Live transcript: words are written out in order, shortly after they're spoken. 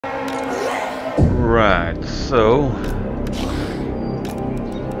Right, so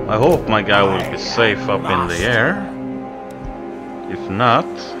I hope my guy will be safe up in the air. If not,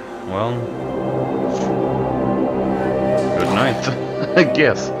 well, good night, I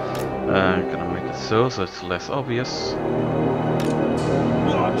guess. I'm gonna make it so it's less obvious.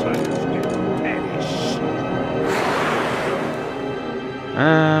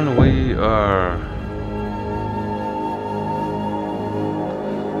 And we are...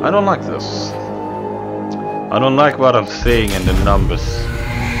 I don't like this. I don't like what I'm seeing in the numbers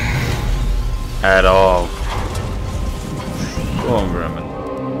at all. Storm vermin.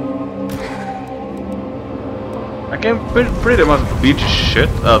 I can pretty much beat the shit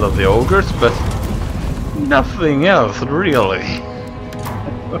out of the ogres, but nothing else really.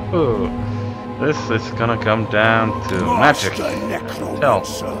 This is gonna come down to magic. Tell.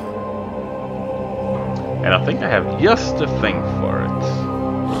 And I think I have just the thing for it.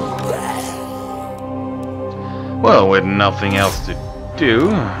 Well, with nothing else to do,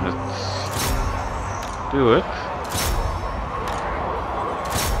 let's do it.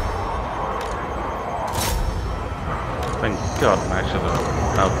 Thank God I'm actually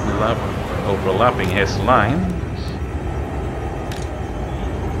overlapping his line.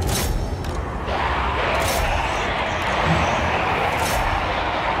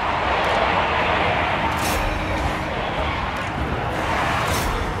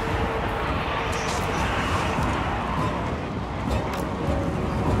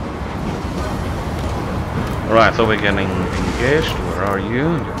 Alright, so we're getting engaged. Where are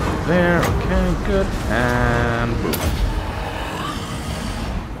you? You're there. Okay, good. And boom.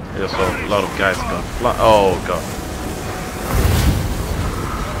 There's a lot of guys gonna fly. Oh god.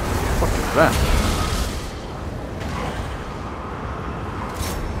 What is that?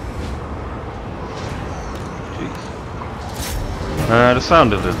 Jeez. The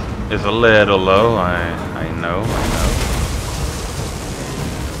sound of it is a little low. I know.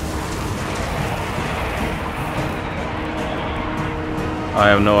 I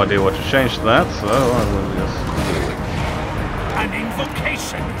have no idea what to change that, so I will just do it. An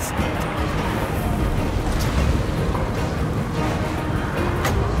invocation is needed.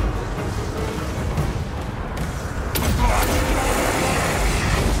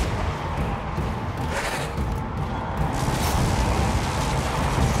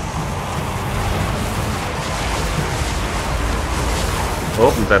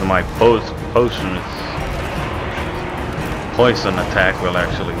 Hoping that my potion is poison attack will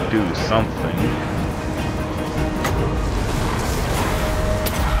actually do something.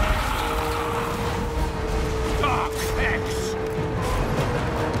 Dark X.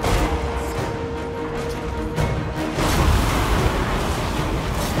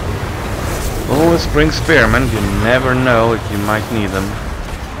 Always bring spearmen, you never know if you might need them.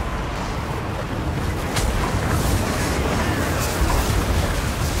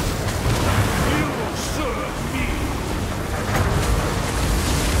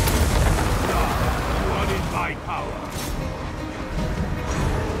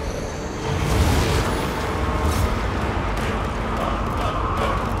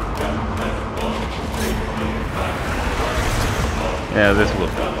 Yeah, this will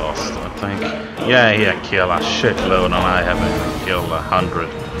be lost, I think. Yeah, kill a shitload and I haven't killed 100.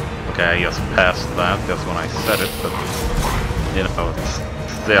 Okay, I just passed that, that's when I said it, but... You know, it's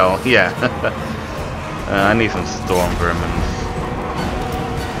still... Yeah. I need some storm vermin.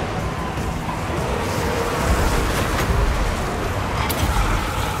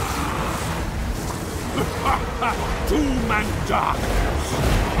 Doom and darkness.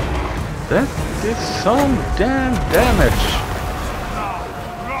 That did some damn damage.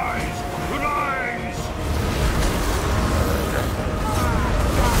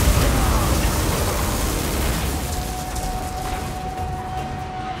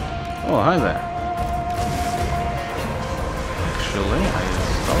 Oh, hi there. Actually, I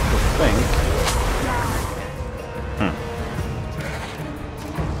start to think...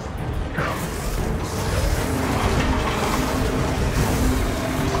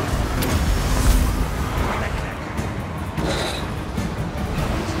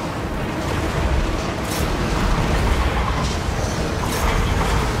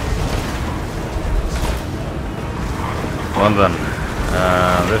 Well then,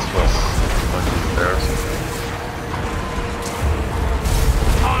 this was embarrassing.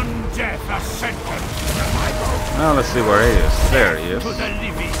 On death a sentence. Now let's see where he is. There he is. To the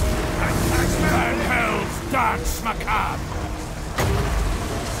living. And hell's dance macabre.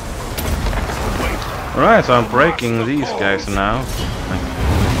 Alright, so I'm breaking these guys now.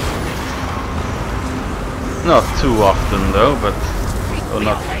 Not too often though, but... Oh,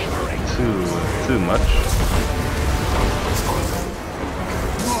 not too much.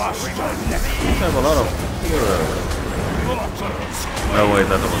 We have a lot of heroes. No way,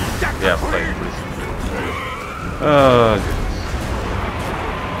 that was, yeah, played recently. Oh goodness.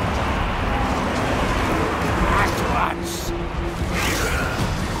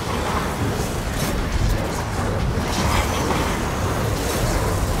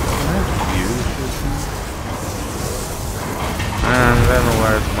 And then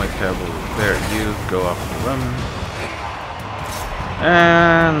where's my cavalry? There, you go up and run.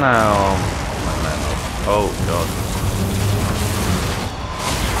 And now my man up. Oh god.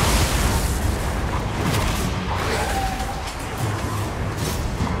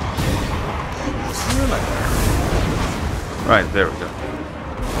 Right, there we go.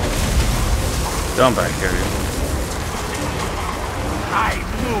 Down back here. I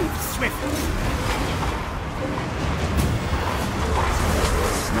move swiftly.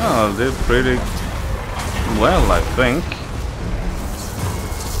 Oh, did pretty well, I think.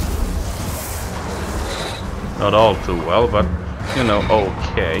 Not all too well, but you know,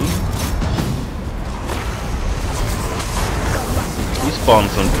 okay. He spawned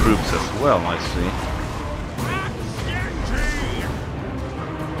some troops as well, I see.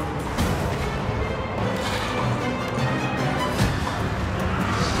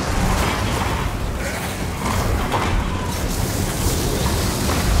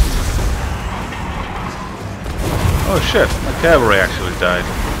 Oh shit, my cavalry actually died.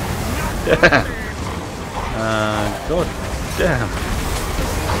 God damn.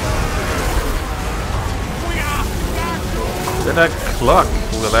 That clock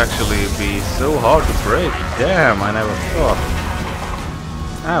will actually be so hard to break. Damn, I never thought.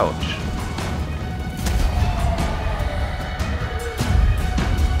 Ouch.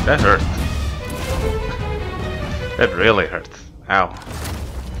 That hurt. That really hurts. Ow.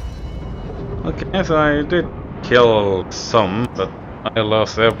 Okay, so I did kill some, but I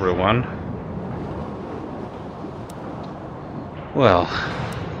lost everyone. Well,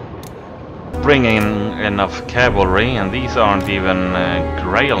 bringing enough cavalry, and these aren't even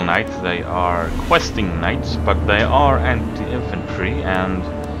Grail Knights, they are questing knights, but they are anti-infantry, and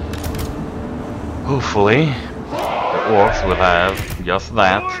hopefully the orcs will have just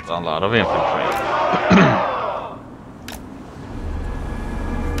that, a lot of infantry.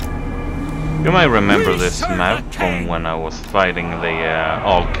 You might remember this map from when I was fighting the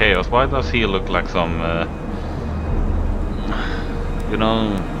All Chaos. Why does he look like some, you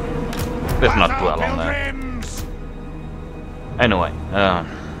know, let's not dwell on that. Anyway,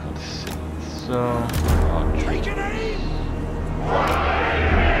 let's see. So,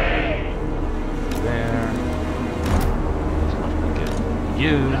 there.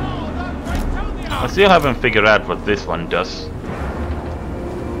 You. I still haven't figured out what this one does.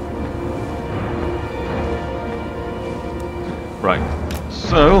 Right,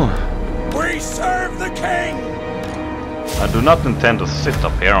 so we serve the king. I do not intend to sit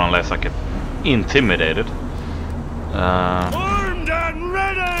up here unless I get intimidated. Armed and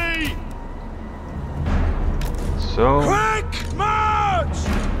ready. So Quick march!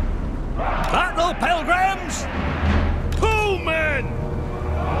 Battle pilgrims! Pull men!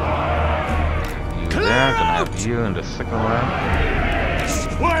 you there, gonna have you in the second round.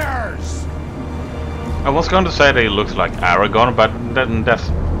 Squares! I was going to say that he looks like Aragon, but that's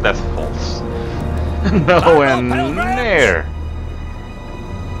false. Nowhere near.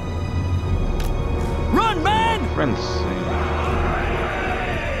 Run, man! Frenzy.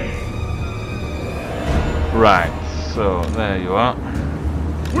 Right, so there you are.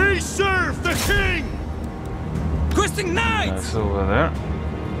 We serve the king! Questing knights! That's over there.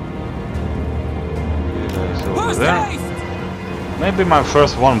 That's over there. Maybe my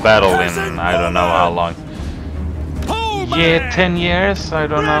first one battle in I don't know how long. Yeah, 10 years, I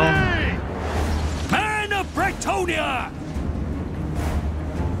don't know. Man of Bretonia!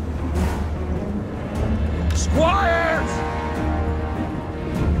 Squires!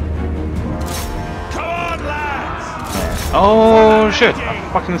 Come on, lads! Oh shit, a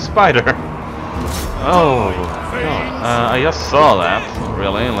fucking spider. Oh, God. I just saw that,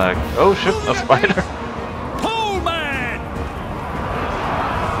 really, like, oh shit, a spider.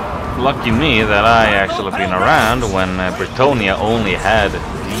 Lucky me that I actually been around when Bretonia only had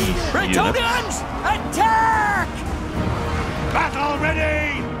these units. Attack! Battle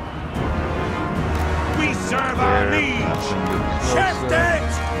ready! We serve our needs! Chest it!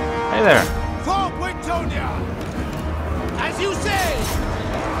 Hey there! For Bretonia! As you say!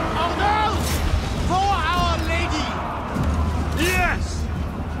 Orders for our lady! Yes!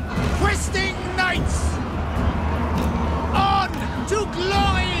 Questing knights! On to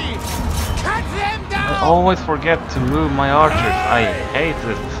glory! I always forget to move my archers. I hate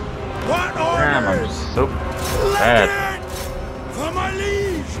it. What Damn, I'm orders? so bad. Legend! For my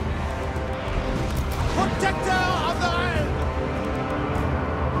liege! Protector of the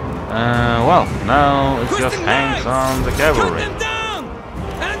realm! Well, now it just hangs on the cavalry. Cut them down!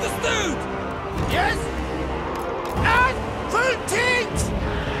 Understood! Yes? And full teams!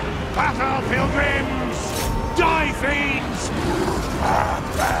 Battle pilgrims! Die fiends!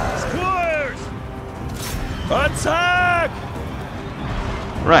 Squires! Attack!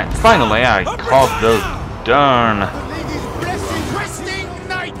 Right, finally I caught those darn. Ladies blessing questing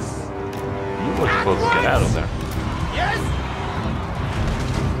knights! You were supposed to get out of there. Yes?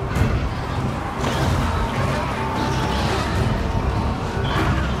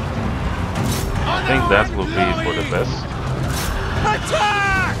 I think that will be for the best.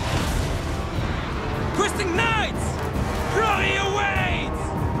 Attack! Questing knights! Glory awaits!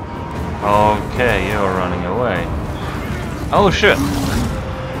 Okay, you're running away. Oh shit!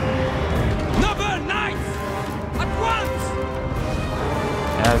 Noble knights! At once!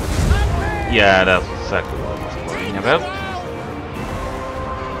 Yeah, that's exactly what I was worrying about.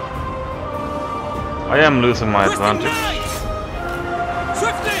 I am losing my advantage.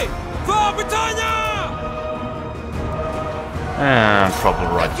 Swiftly! For Britannia! And probably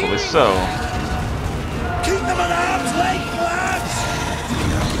rightfully so. Keep them at arm's length, lads!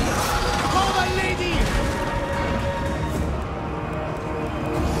 For the lady!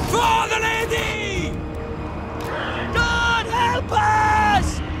 For the lady! God help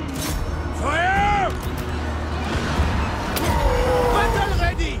us! Fire! Battle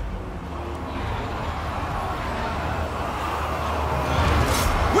ready!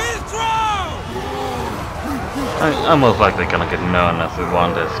 Withdraw! I'm most likely gonna get known as the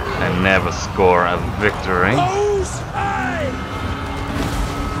one that can never score a victory. Pose high!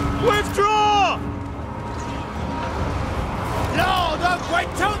 Withdraw! Lord of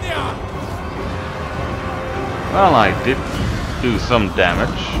Waitonia! Well, I did do some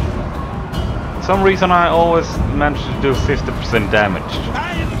damage. For some reason I always managed to do 50% damage.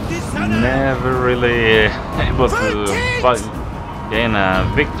 Never really able to gain a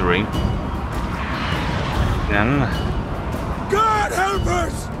victory. Then God help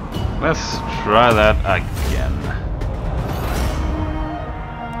us! let's try that again.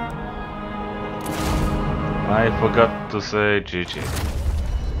 I forgot to say GG.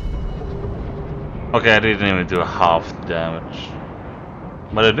 Okay, I didn't even do half damage.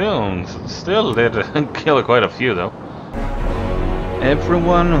 But I still did kill quite a few though.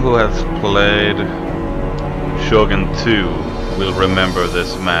 Everyone who has played Shogun 2 will remember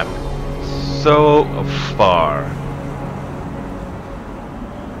this map so far.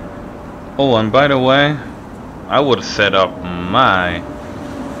 Oh, and by the way, I would set up my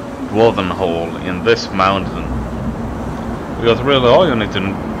dwarven hole in this mountain. Because really all you need to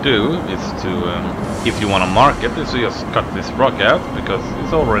do is to, if you want to mark it, is to just cut this rock out, because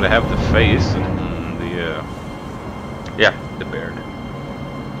it's already have the face and the, yeah, the beard.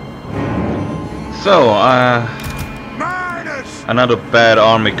 So, another bad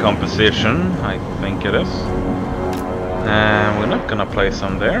army composition, I think it is. And we're not gonna play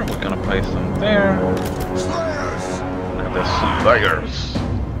some there, we're gonna play some there. And the Slayers.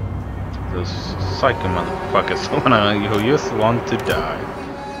 Those psycho motherfuckers who just want to die.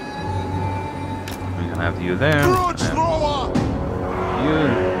 We're gonna have you there. You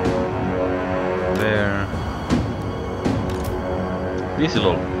there. This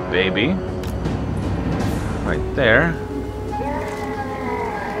little baby. Right there.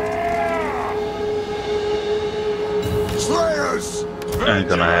 Slayers! I'm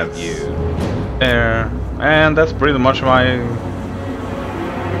gonna have you there. And that's pretty much my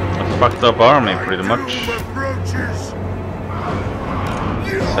fucked up army, pretty much.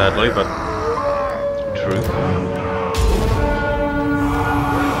 Sadly, but true.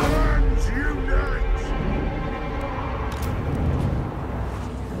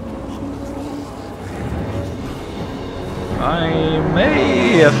 I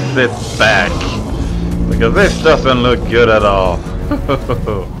may sit back, because this doesn't look good at all.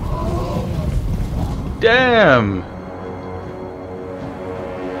 Damn!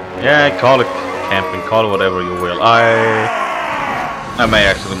 Yeah, call it camping, call it whatever you will. I may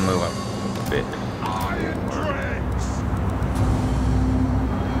actually move a bit.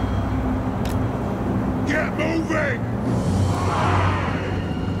 Get moving!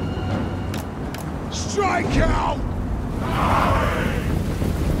 Strike out!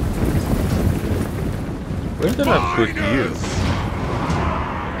 Where did I put you?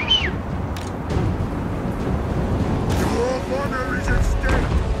 Your honor is at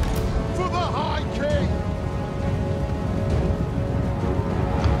stake for the High King!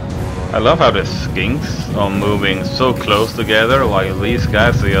 I love how the skinks are moving so close together, while these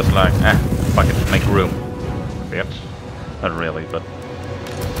guys are just like, fuck it, make room. Bitch. Not really, but...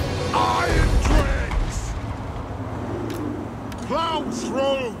 Iron dregs! Plow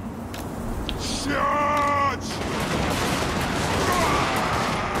through! Charge!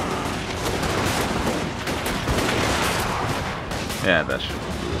 Yeah, that should be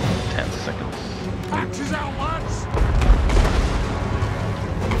 10 seconds. Axes out, lads!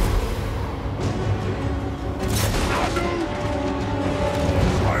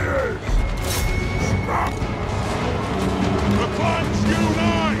 Fires! Stop! The clans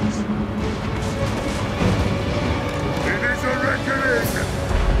unite! It is a reckoning!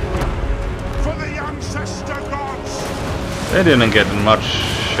 For the ancestor gods! They didn't get much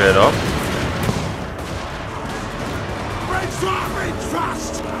shit off. Red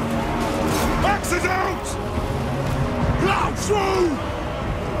fast! Axes out! Plow through!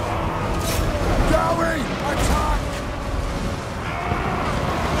 Going! Attack!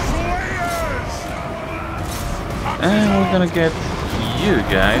 Slayers! And we're gonna get you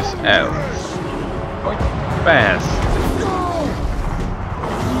guys out. Quite fast. Go!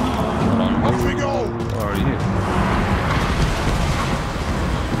 Hold on, Off we go! who are you?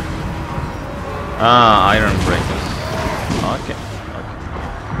 Ah, iron breakers. Okay.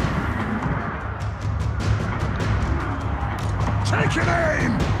 Take an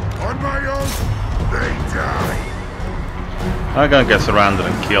aim! On my own, they die! I'm gonna get surrounded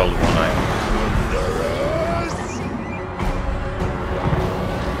and killed one night.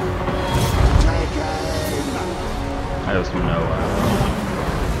 Take aim! I just know.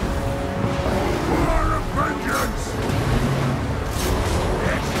 War of vengeance!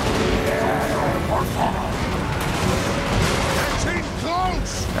 Getting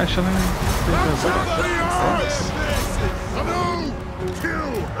close! Actually, That's out the eyes! Anew!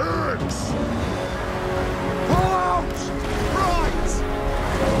 Kill Urks! Pull out! Right!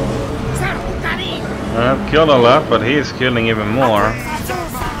 I've killed a lot, but he is killing even more.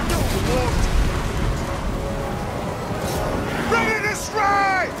 Ready to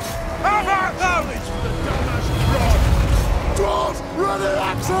strike! Have at knowledge for the dumbass rod! Dwarves, ready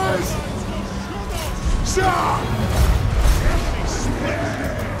axes! Shot!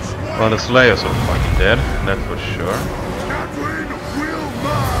 Well, the Slayers are fucking dead, that's for sure. Catherine will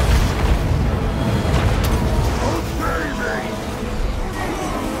march! Obey me!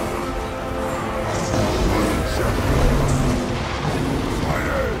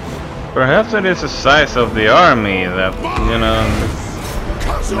 Perhaps it is the size of the army that, you know,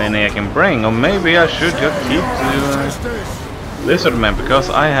 many I can bring, or maybe I should just keep to Lizardmen, because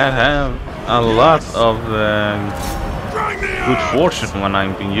I have a lot of good fortune when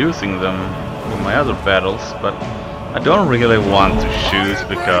I've been using them in my other battles, but I don't really want to choose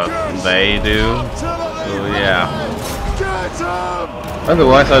because they do, so yeah.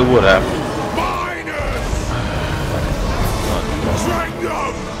 Otherwise I would have.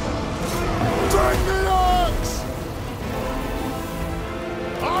 Drag the ox!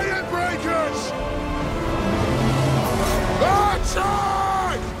 Iron breakers!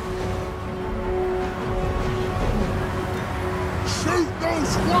 Attack! Shoot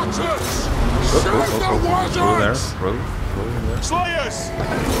those watchers! Shoot the watchers! Through there. Slayers!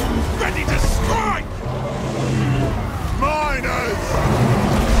 Ready to strike! Miners!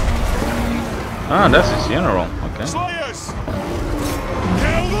 Ah, that's his general, okay. Slayers!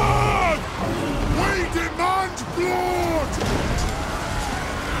 Kill them! We demand blood!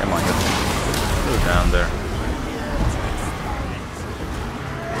 Come on, go down there.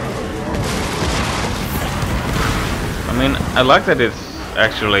 I mean, I like that it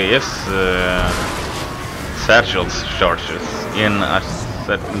actually is satchel charges in a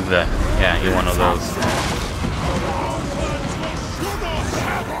set in one of those.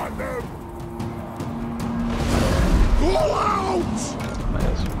 Blow out!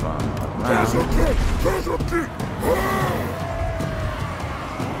 There's a kick! There's a kick!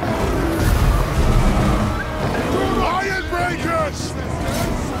 Iron breakers!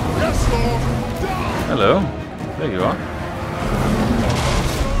 Yes, Lord! Hello, there you are.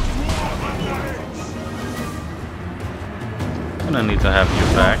 Gonna need to have you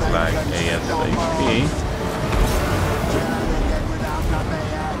back like ASAP.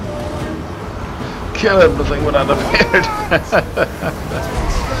 Kill everything without a beard.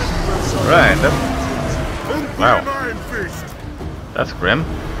 Right, wow. That's grim.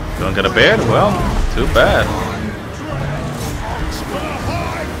 Don't get a beard? Well, too bad.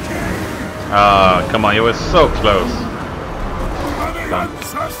 Ah, come on, you were so close.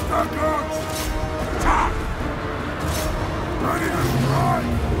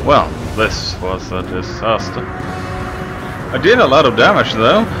 Well, This was a disaster. I did a lot of damage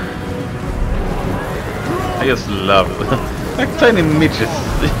though. I just love it. Like tiny midgets.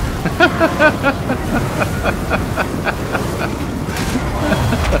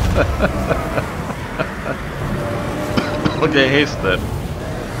 Okay, he's dead.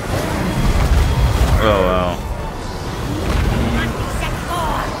 Oh wow.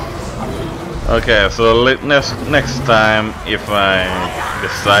 Okay, so next time, if I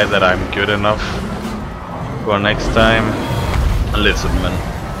decide that I'm good enough for next time, lizardman.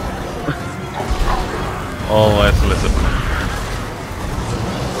 Always lizardman.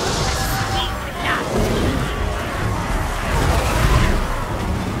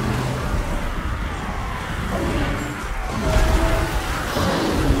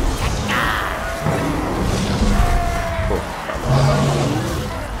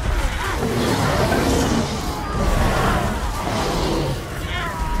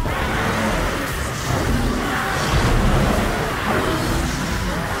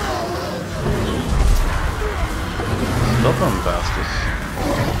 Stop them bastards.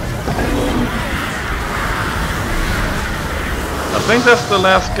 I think that's the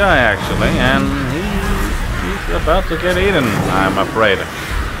last guy actually, and he's about to get eaten, I'm afraid.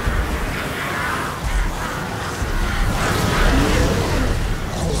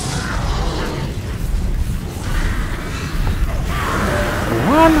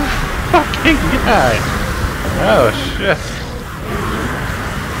 One fucking guy! Oh shit.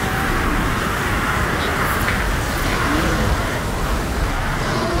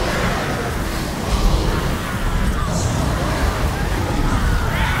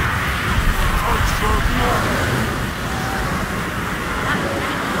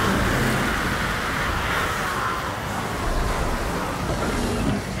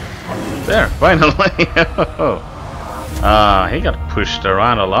 There, finally! He got pushed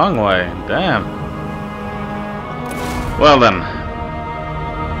around a long way, damn. Well then,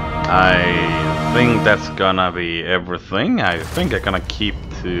 I think that's gonna be everything. I think I'm gonna keep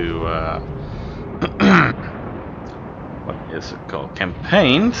to, what is it called?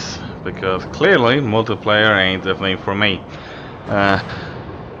 Campaigns, because clearly multiplayer ain't the thing for me.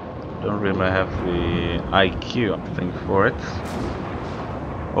 Don't really have the IQ, I think, for it.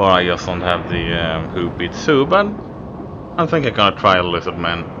 Or I just don't have the who beats who, but I think I'm gonna try a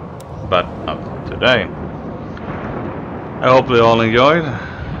lizardman, but not today. I hope you all enjoyed.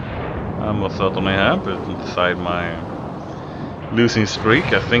 I most certainly have, but inside my losing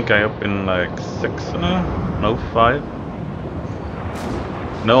streak, I think I up in like 6 now, no 5.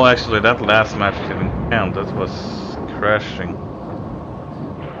 No, actually that last match didn't count, that was crashing.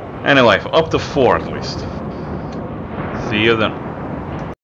 Anyway, up to 4 at least. See you then.